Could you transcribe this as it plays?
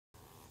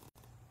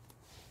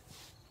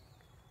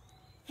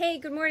Hey,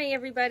 good morning,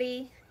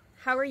 everybody.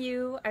 How are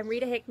you? I'm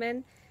Rita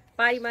Hickman,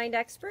 body mind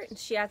expert and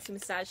shiatsu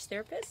massage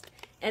therapist.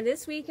 And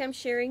this week I'm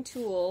sharing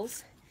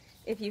tools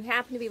if you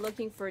happen to be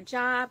looking for a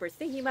job or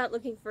thinking about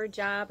looking for a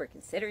job or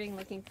considering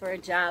looking for a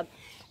job,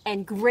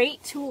 and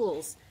great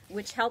tools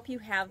which help you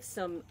have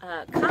some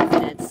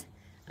confidence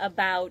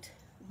about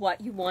what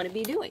you want to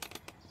be doing.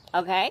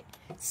 Okay?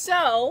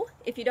 So,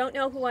 if you don't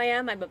know who I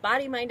am, I'm a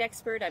body mind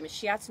expert. I'm a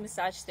shiatsu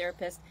massage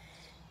therapist.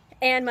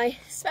 And my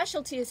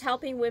specialty is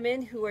helping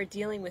women who are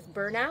dealing with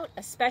burnout,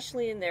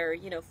 especially in their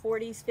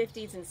 40s,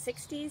 50s, and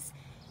 60s.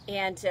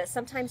 And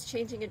sometimes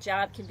changing a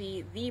job can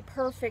be the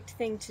perfect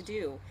thing to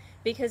do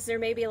because there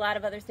may be a lot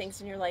of other things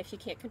in your life you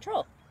can't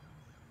control.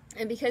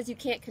 And because you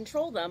can't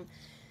control them,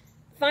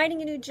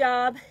 finding a new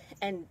job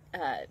and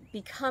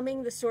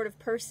becoming the sort of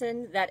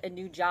person that a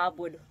new job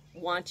would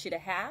want you to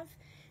have,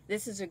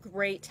 this is a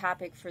great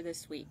topic for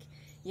this week.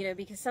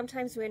 Because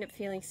sometimes we end up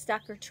feeling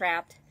stuck or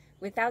trapped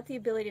without the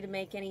ability to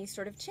make any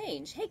sort of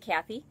change. Hey,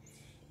 Kathy.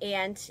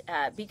 And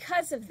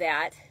because of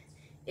that,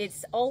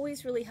 it's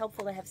always really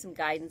helpful to have some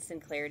guidance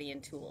and clarity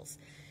and tools.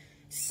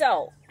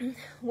 So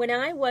when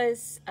I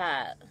was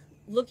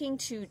looking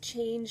to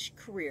change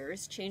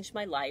careers, change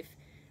my life,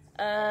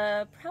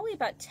 probably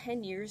about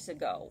 10 years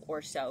ago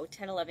or so,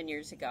 10, 11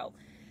 years ago,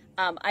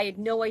 I had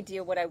no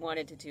idea what I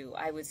wanted to do.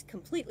 I was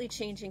completely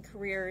changing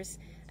careers.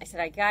 I said,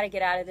 I got to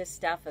get out of this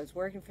stuff. I was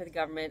working for the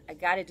government. I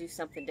got to do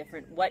something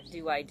different. What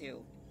do I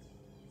do?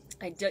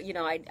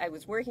 I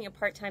was working a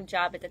part-time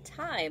job at the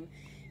time,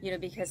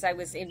 because I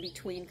was in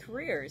between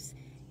careers,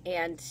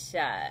 and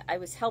I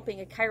was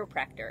helping a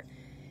chiropractor.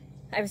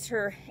 I was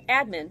her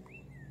admin,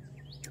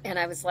 and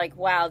I was like,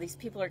 wow, these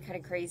people are kind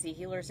of crazy.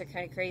 Healers are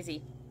kind of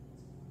crazy,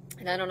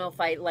 and I don't know if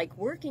I like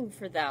working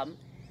for them,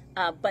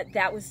 but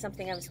that was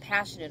something I was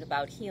passionate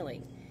about,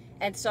 healing.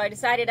 And so I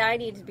decided I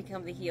needed to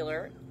become the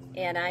healer,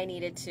 and I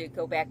needed to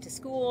go back to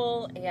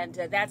school, and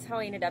that's how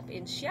I ended up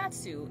in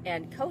shiatsu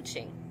and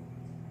coaching.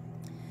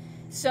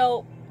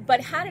 So, but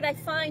how did I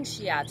find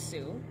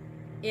shiatsu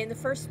in the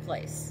first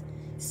place?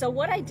 So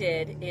what I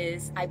did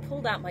is I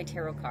pulled out my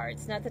tarot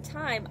cards. Now at the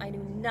time, I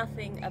knew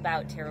nothing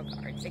about tarot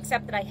cards,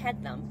 except that I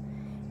had them,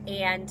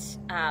 and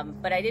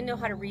but I didn't know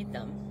how to read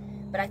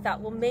them. But I thought,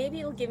 well,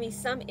 maybe it'll give me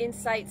some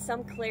insight,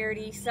 some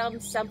clarity,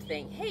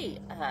 something. Hey,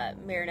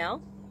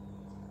 Marinelle,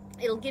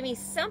 it'll give me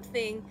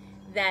something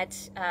that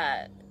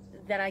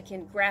that I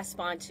can grasp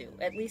onto,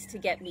 at least to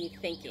get me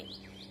thinking.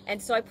 And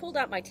so I pulled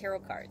out my tarot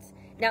cards.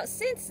 Now,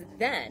 since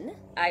then,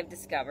 I've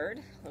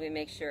discovered, let me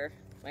make sure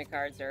my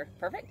cards are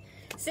perfect.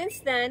 Since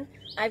then,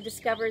 I've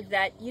discovered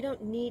that you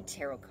don't need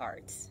tarot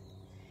cards,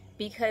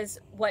 because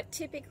what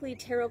typically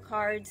tarot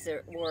cards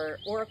or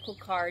oracle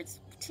cards,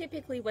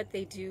 typically what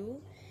they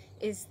do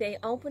is they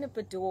open up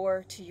a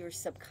door to your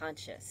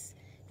subconscious.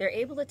 They're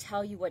able to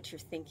tell you what you're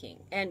thinking.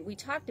 And we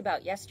talked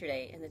about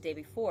yesterday and the day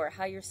before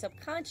how your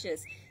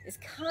subconscious is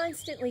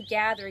constantly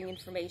gathering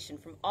information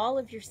from all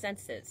of your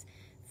senses,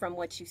 from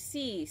what you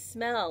see,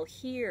 smell,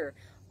 hear.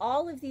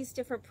 All of these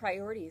different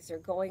priorities are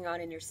going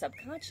on in your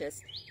subconscious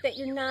that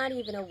you're not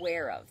even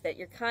aware of, that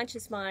your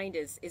conscious mind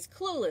is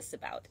clueless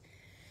about.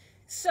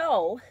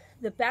 So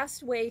the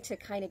best way to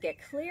kind of get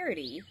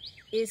clarity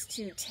is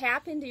to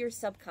tap into your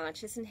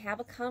subconscious and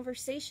have a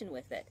conversation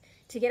with it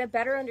to get a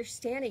better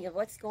understanding of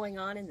what's going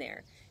on in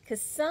there.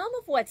 Because some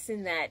of what's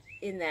in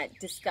that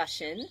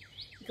discussion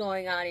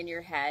going on in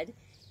your head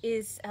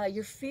is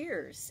your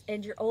fears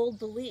and your old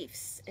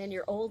beliefs and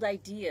your old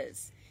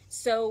ideas.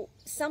 So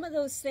some of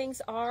those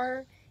things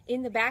are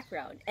in the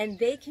background, and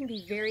they can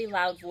be very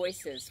loud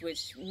voices,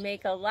 which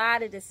make a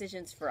lot of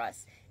decisions for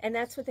us. And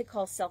that's what they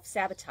call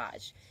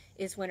self-sabotage,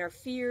 is when our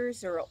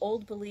fears or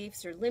old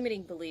beliefs or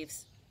limiting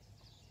beliefs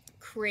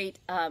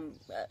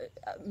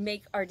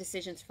make our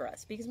decisions for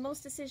us, because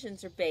most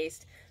decisions are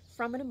based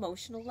from an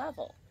emotional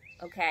level.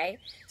 Okay,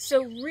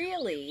 so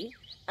really,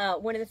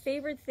 one of the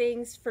favorite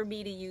things for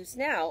me to use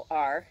now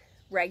are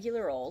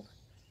regular old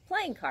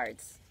playing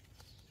cards.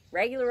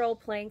 Regular old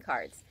playing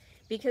cards.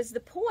 Because the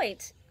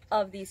point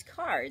of these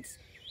cards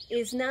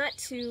is not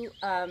to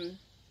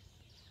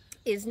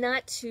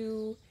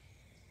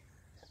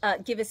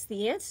give us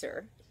the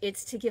answer.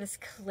 It's to give us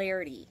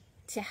clarity,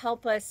 to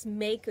help us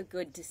make a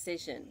good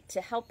decision,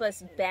 to help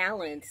us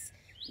balance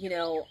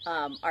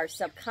our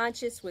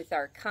subconscious with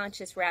our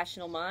conscious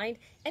rational mind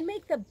and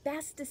make the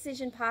best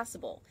decision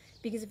possible.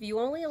 Because if you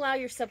only allow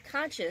your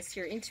subconscious,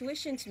 your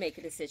intuition, to make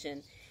a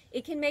decision,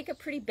 it can make a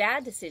pretty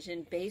bad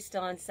decision based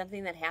on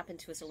something that happened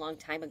to us a long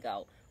time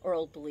ago, or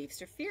old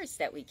beliefs or fears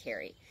that we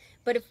carry.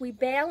 But if we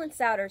balance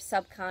out our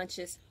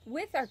subconscious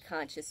with our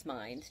conscious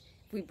mind,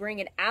 if we bring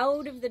it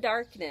out of the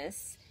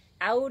darkness,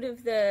 out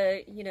of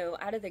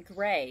the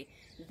gray,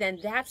 then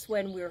that's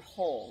when we're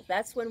whole.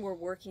 That's when we're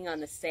working on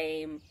the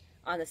same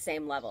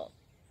level.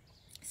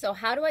 So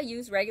how do I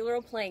use regular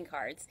old playing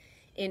cards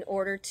in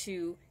order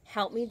to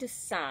help me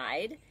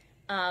decide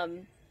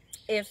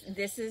if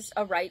this is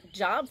a right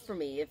job for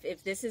me,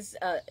 if this is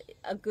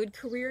a good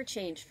career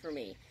change for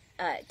me,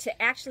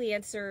 to actually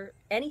answer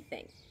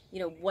anything,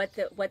 what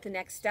the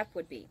next step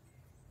would be.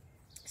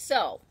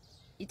 So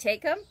You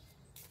take them,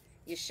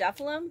 you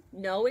shuffle them,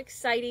 no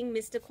exciting,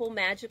 mystical,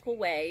 magical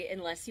way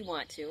unless you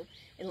want to,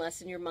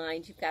 unless in your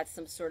mind you've got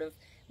some sort of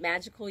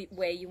magical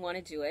way you want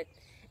to do it.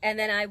 And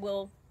then I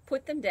will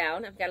put them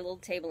down. I've got a little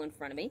table in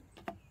front of me.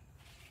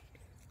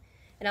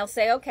 And I'll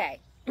say,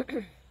 okay,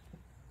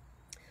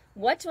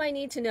 what do I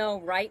need to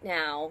know right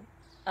now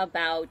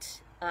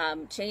about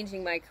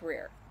changing my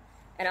career?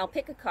 And I'll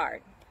pick a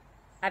card.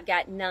 I've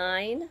got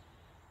nine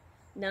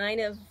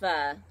of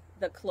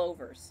the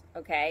clovers,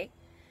 okay?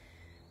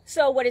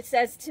 So what it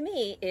says to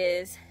me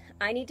is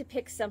I need to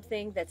pick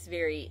something that's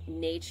very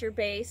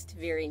nature-based,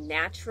 very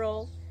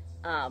natural,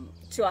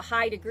 to a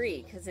high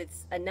degree, because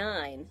it's a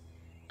 9,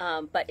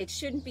 but it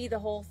shouldn't be the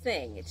whole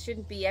thing. It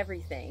shouldn't be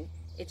everything.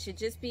 It should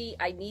just be,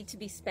 I need to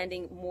be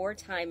spending more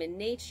time in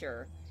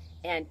nature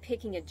and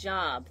picking a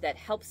job that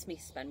helps me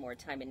spend more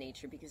time in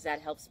nature, because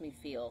that helps me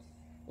feel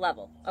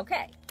level.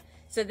 Okay,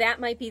 so that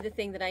might be the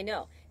thing that I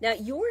know. Now,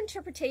 your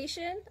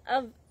interpretation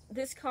of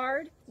this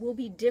card will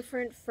be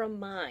different from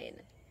mine,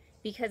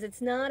 because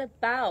it's not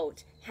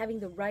about having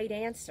the right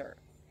answer.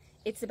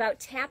 It's about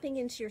tapping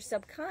into your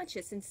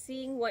subconscious and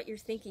seeing what you're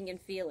thinking and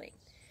feeling.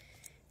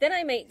 Then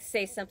I might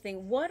say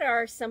something, what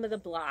are some of the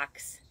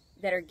blocks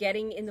that are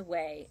getting in the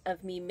way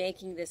of me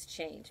making this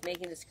change,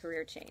 making this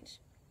career change?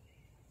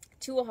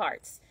 2 of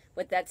Hearts.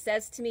 What that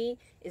says to me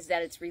is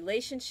that it's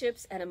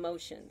relationships and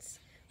emotions.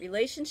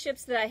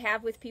 Relationships that I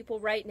have with people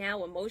right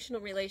now,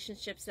 emotional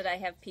relationships that I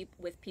have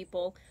with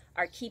people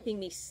are keeping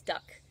me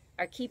stuck,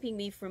 are keeping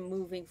me from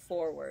moving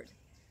forward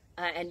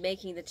and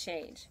making the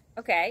change.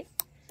 Okay,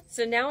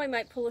 so now I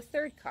might pull a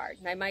 3rd card,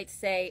 and I might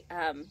say,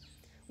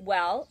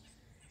 well,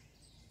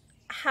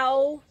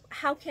 how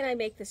can I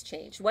make this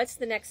change? What's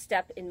the next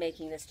step in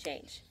making this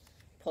change?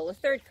 Pull a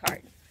 3rd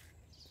card.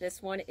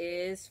 This one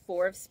is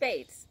 4 of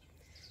Spades.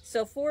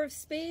 So 4 of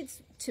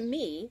Spades to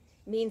me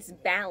means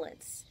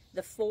balance.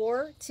 The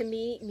 4 to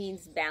me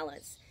means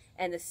balance.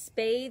 And the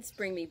spades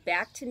bring me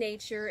back to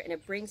nature, and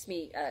it brings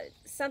me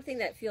something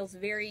that feels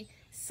very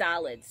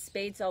solid.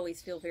 Spades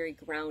always feel very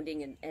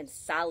grounding and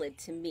solid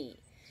to me.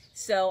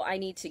 So I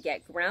need to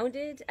get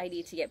grounded, I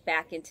need to get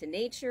back into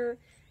nature,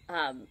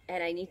 and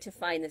I need to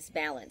find this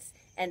balance.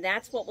 And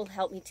that's what will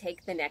help me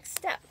take the next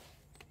step.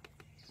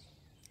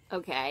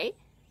 Okay,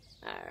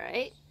 all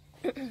right.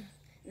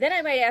 Then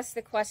I might ask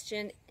the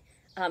question,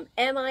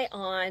 am I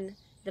on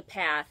the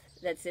path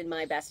that's in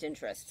my best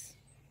interests?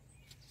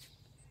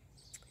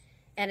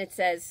 And it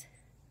says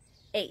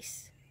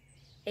Ace.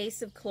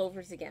 Ace of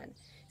Clovers again.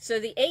 So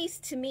the Ace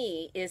to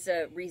me is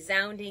a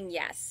resounding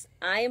yes.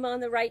 I am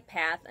on the right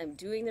path. I'm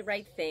doing the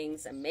right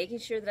things. I'm making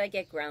sure that I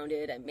get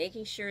grounded. I'm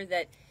making sure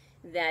that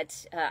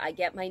I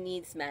get my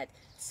needs met,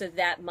 so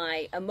that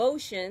my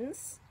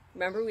emotions,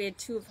 remember we had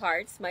 2 of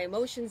Hearts, my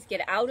emotions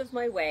get out of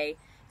my way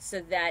so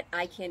that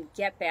I can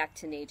get back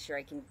to nature.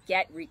 I can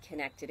get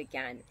reconnected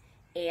again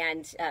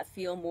and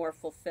feel more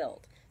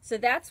fulfilled. So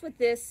that's what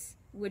this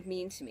would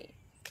mean to me.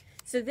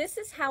 So this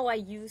is how I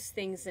use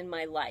things in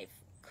my life.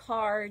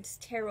 Cards,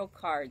 tarot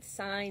cards,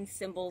 signs,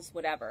 symbols,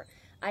 whatever.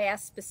 I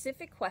ask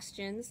specific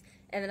questions,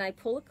 and then I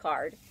pull a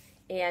card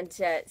and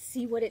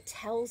see what it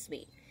tells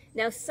me.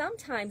 Now,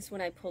 sometimes when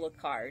I pull a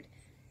card,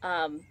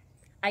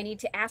 I need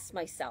to ask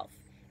myself,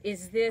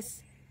 is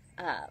this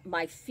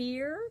my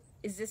fear?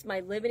 Is this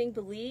my limiting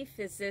belief?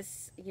 Is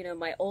this,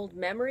 my old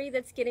memory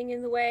that's getting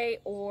in the way,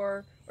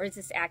 or is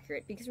this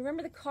accurate? Because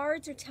remember, the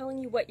cards are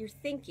telling you what you're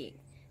thinking.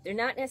 They're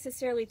not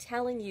necessarily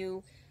telling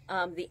you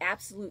the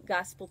absolute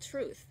gospel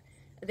truth.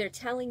 They're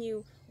telling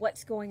you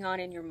what's going on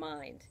in your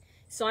mind.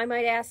 So I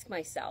might ask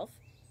myself,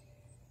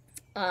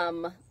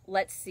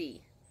 let's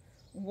see,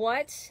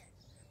 what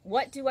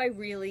do I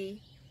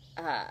really,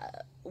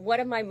 what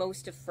am I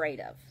most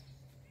afraid of?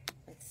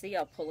 Let's see,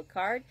 I'll pull a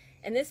card.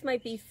 And this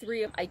might be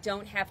 3 of, I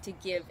don't have to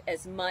give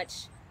as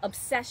much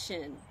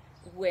obsession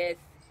with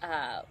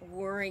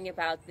worrying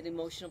about the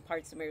emotional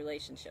parts of my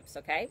relationships,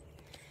 okay?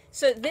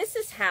 So this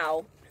is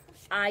how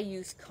I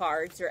use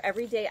cards or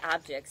everyday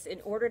objects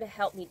in order to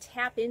help me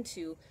tap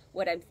into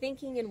what I'm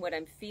thinking and what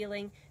I'm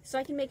feeling, so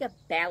I can make a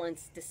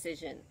balanced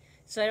decision.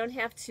 So I don't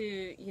have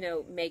to,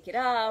 make it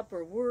up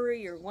or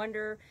worry or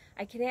wonder.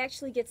 I can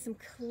actually get some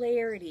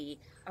clarity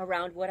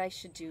around what I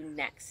should do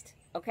next,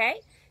 okay?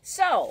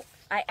 So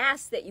I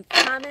ask that you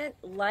comment,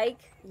 like,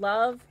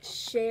 love,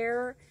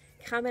 share,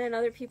 comment on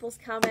other people's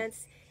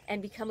comments,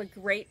 and become a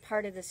great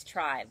part of this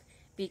tribe,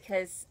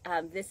 because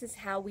this is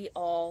how we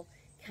all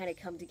kind of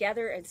come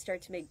together and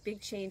start to make big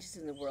changes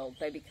in the world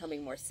by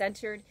becoming more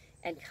centered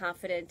and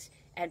confident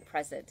and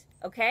present.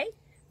 Okay?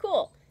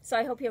 Cool. So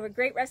I hope you have a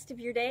great rest of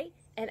your day,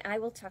 and I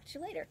will talk to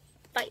you later.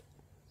 Bye.